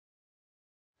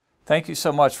Thank you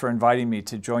so much for inviting me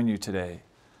to join you today.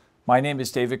 My name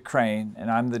is David Crane, and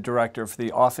I'm the Director for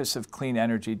the Office of Clean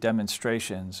Energy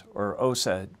Demonstrations, or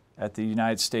OCED, at the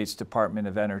United States Department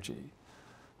of Energy.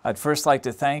 I'd first like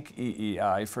to thank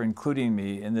EEI for including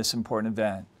me in this important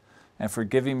event and for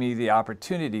giving me the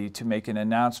opportunity to make an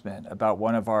announcement about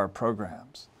one of our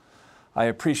programs. I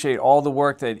appreciate all the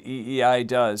work that EEI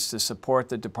does to support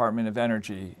the Department of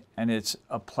Energy, and it's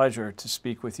a pleasure to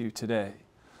speak with you today.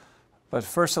 But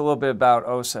first, a little bit about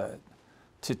OCED.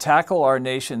 To tackle our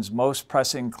nation's most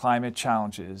pressing climate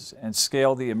challenges and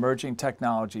scale the emerging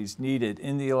technologies needed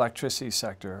in the electricity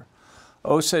sector,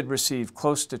 OCED received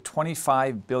close to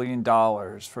 $25 billion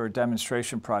for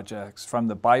demonstration projects from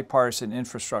the Bipartisan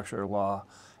Infrastructure Law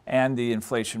and the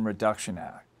Inflation Reduction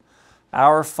Act.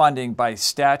 Our funding by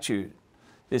statute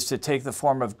is to take the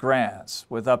form of grants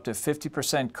with up to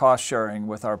 50% cost sharing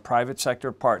with our private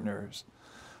sector partners.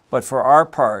 But for our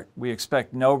part, we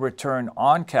expect no return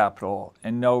on capital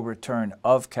and no return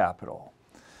of capital.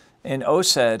 In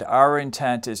OCED, our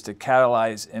intent is to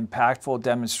catalyze impactful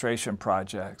demonstration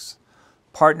projects,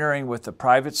 partnering with the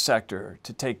private sector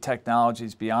to take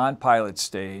technologies beyond pilot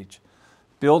stage,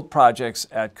 build projects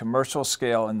at commercial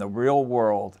scale in the real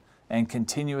world, and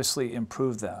continuously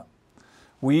improve them.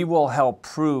 We will help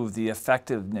prove the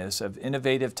effectiveness of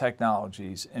innovative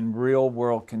technologies in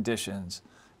real-world conditions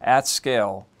at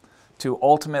scale to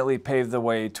ultimately pave the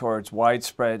way towards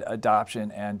widespread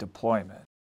adoption and deployment.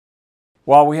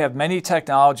 While we have many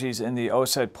technologies in the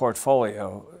OCED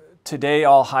portfolio, today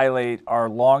I'll highlight our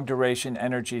long-duration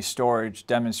energy storage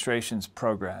demonstrations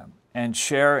program and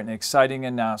share an exciting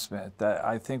announcement that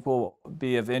I think will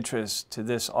be of interest to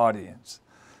this audience.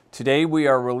 Today we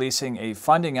are releasing a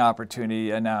funding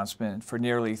opportunity announcement for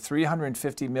nearly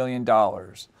 $350 million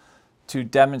to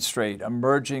demonstrate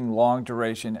emerging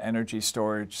long-duration energy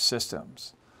storage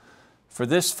systems. For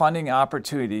this funding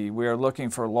opportunity, we are looking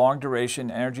for long-duration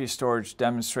energy storage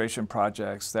demonstration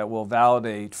projects that will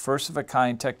validate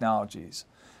first-of-a-kind technologies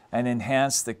and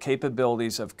enhance the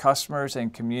capabilities of customers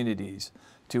and communities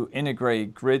to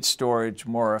integrate grid storage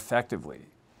more effectively.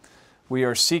 We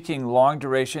are seeking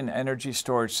long-duration energy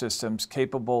storage systems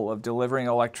capable of delivering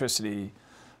electricity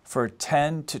for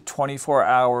 10 to 24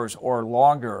 hours or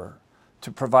longer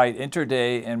to provide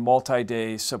inter-day and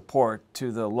multi-day support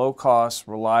to the low-cost,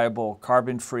 reliable,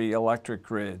 carbon-free electric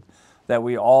grid that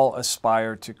we all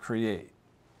aspire to create.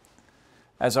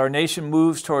 As our nation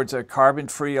moves towards a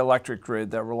carbon-free electric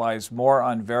grid that relies more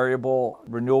on variable,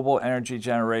 renewable energy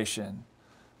generation,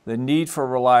 the need for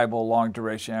reliable,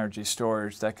 long-duration energy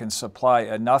storage that can supply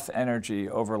enough energy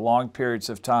over long periods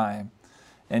of time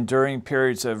and during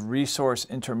periods of resource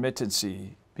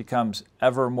intermittency becomes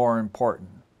ever more important.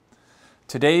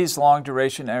 Today's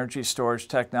long-duration energy storage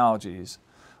technologies,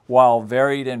 while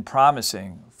varied and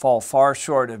promising, fall far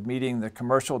short of meeting the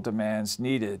commercial demands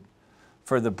needed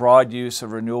for the broad use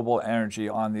of renewable energy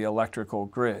on the electrical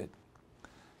grid.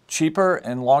 Cheaper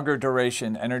and longer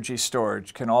duration energy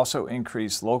storage can also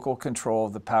increase local control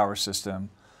of the power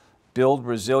system, build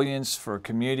resilience for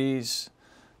communities,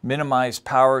 minimize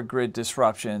power grid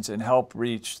disruptions, and help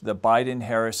reach the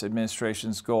Biden-Harris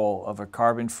administration's goal of a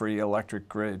carbon-free electric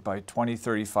grid by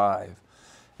 2035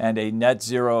 and a net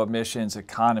zero emissions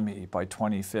economy by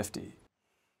 2050.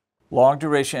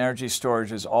 Long-duration energy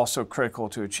storage is also critical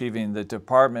to achieving the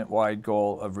department-wide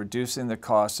goal of reducing the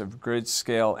cost of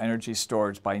grid-scale energy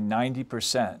storage by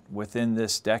 90% within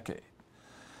this decade.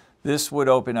 This would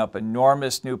open up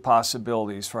enormous new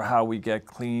possibilities for how we get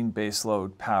clean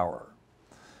baseload power.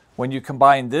 When you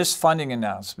combine this funding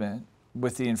announcement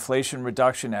with the Inflation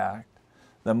Reduction Act,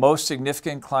 the most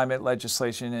significant climate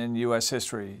legislation in U.S.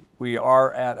 history, we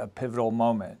are at a pivotal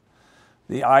moment.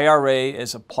 The IRA,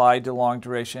 as applied to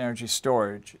long-duration energy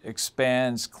storage,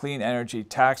 expands clean energy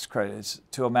tax credits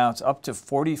to amounts up to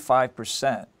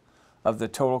 45% of the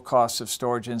total cost of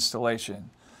storage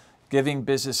installation, giving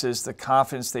businesses the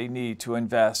confidence they need to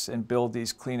invest and build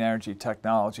these clean energy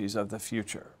technologies of the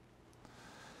future.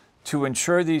 To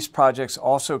ensure these projects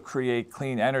also create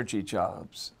clean energy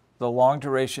jobs, the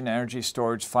long-duration energy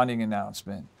storage funding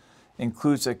announcement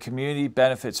includes a community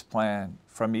benefits plan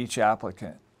from each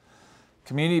applicant.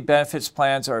 Community benefits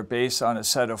plans are based on a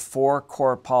set of 4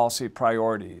 core policy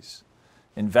priorities: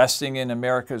 investing in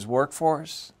America's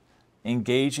workforce,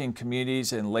 engaging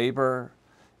communities in labor,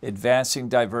 advancing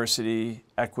diversity,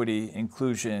 equity,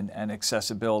 inclusion, and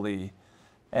accessibility,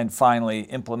 and finally,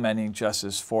 implementing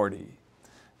Justice 40.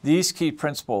 These key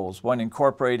principles, when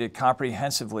incorporated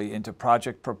comprehensively into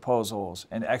project proposals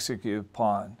and executed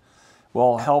upon,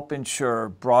 will help ensure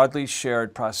broadly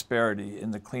shared prosperity in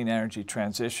the clean energy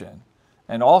transition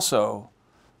and also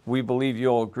we believe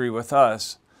you'll agree with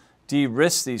us,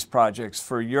 de-risk these projects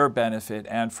for your benefit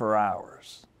and for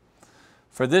ours.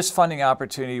 For this funding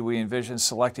opportunity, we envision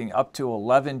selecting up to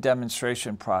 11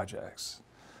 demonstration projects.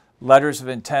 Letters of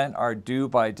intent are due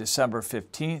by December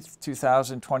 15th,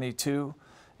 2022,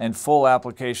 and full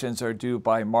applications are due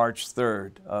by March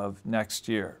 3rd of next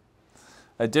year.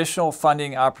 Additional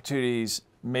funding opportunities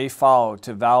may follow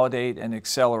to validate and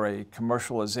accelerate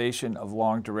commercialization of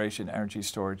long-duration energy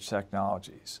storage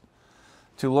technologies.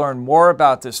 To learn more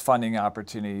about this funding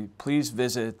opportunity, please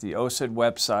visit the OCED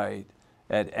website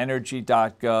at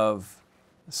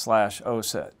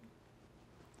energy.gov/OCED.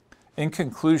 In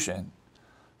conclusion,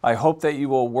 I hope that you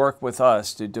will work with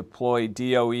us to deploy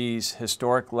DOE's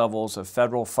historic levels of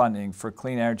federal funding for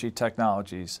clean energy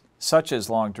technologies, such as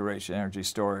long-duration energy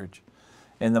storage,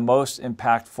 in the most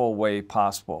impactful way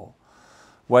possible.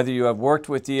 Whether you have worked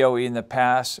with DOE in the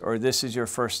past or this is your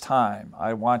first time,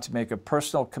 I want to make a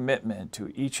personal commitment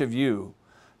to each of you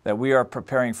that we are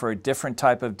preparing for a different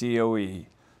type of DOE,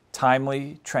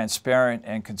 timely, transparent,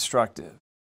 and constructive.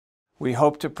 We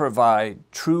hope to provide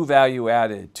true value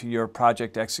added to your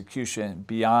project execution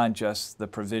beyond just the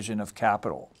provision of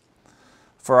capital.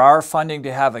 For our funding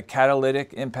to have a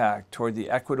catalytic impact toward the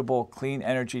equitable clean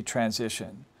energy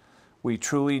transition, we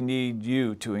truly need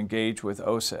you to engage with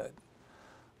OCED.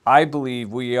 I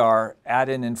believe we are at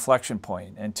an inflection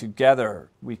point, and together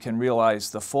we can realize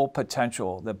the full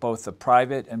potential that both the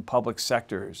private and public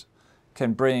sectors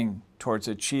can bring towards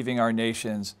achieving our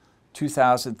nation's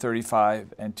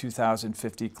 2035 and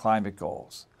 2050 climate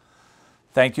goals.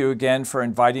 Thank you again for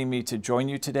inviting me to join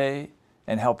you today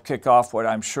and help kick off what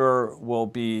I'm sure will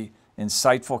be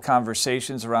insightful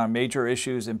conversations around major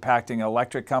issues impacting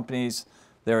electric companies,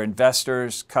 their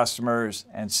investors, customers,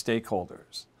 and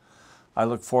stakeholders. I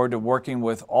look forward to working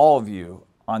with all of you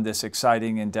on this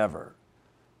exciting endeavor.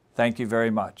 Thank you very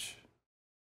much.